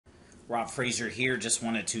Rob Fraser here. Just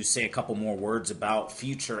wanted to say a couple more words about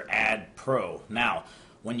FutureAdPro. Now,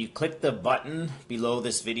 when you click the button below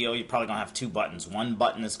this video, you're probably going to have two buttons. One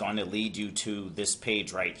button is going to lead you to this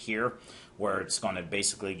page right here, where it's going to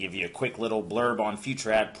basically give you a quick little blurb on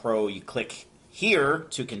FutureAdPro. You click here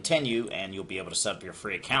to continue, and you'll be able to set up your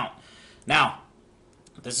free account. Now,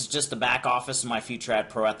 this is just the back office of my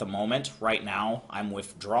FutureAdPro at the moment. Right now, I'm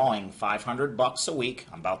withdrawing $500 a week.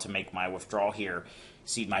 I'm about to make my withdrawal here.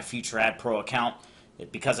 See my FutureAdPro account.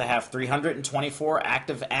 Because I have 324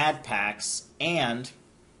 active ad packs, and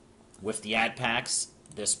with the ad packs,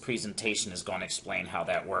 this presentation is going to explain how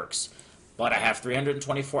that works. But I have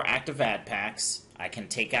 324 active ad packs. I can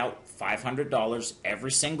take out $500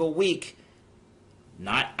 every single week,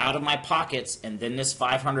 not out of my pockets, and then this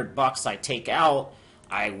 $500 I take out,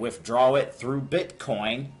 I withdraw it through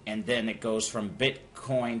Bitcoin, and then it goes from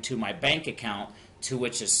Bitcoin to my bank account, to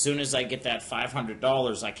which as soon as I get that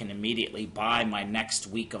 $500, I can immediately buy my next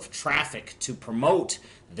week of traffic to promote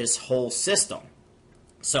this whole system.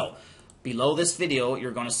 So, below this video,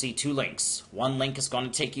 you're going to see two links. One link is going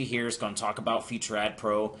to take you here. It's going to talk about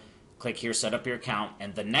FutureAdPro. Click here, set up your account.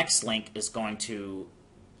 And the next link is going to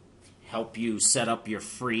help you set up your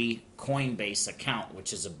free Coinbase account,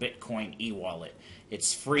 which is a Bitcoin e-wallet.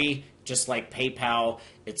 It's free, just like PayPal.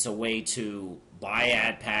 It's a way to buy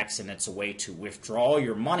ad packs, and it's a way to withdraw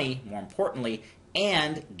your money, more importantly,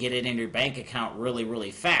 and get it in your bank account really,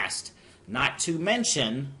 really fast. Not to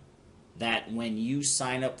mention that when you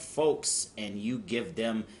sign up folks and you give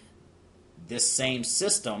them this same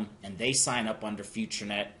system and they sign up under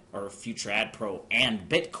FutureNet or FutureAdPro and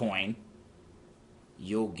Bitcoin,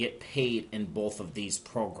 you'll get paid in both of these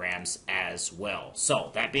programs as well. So,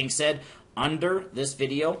 that being said, under this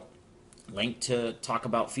video, link to talk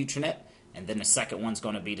about FutureNet, and then the second one's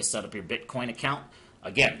going to be to set up your Bitcoin account.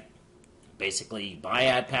 Again, basically, you buy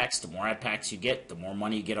ad packs. The more ad packs you get, the more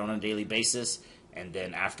money you get on a daily basis, and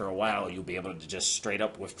then after a while, you'll be able to just straight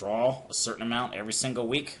up withdraw a certain amount every single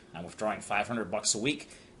week. I'm withdrawing $500 a week,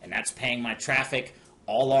 and that's paying my traffic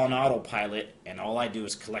all on autopilot, and all I do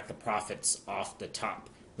is collect the profits off the top.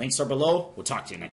 Links are below. We'll talk to you next.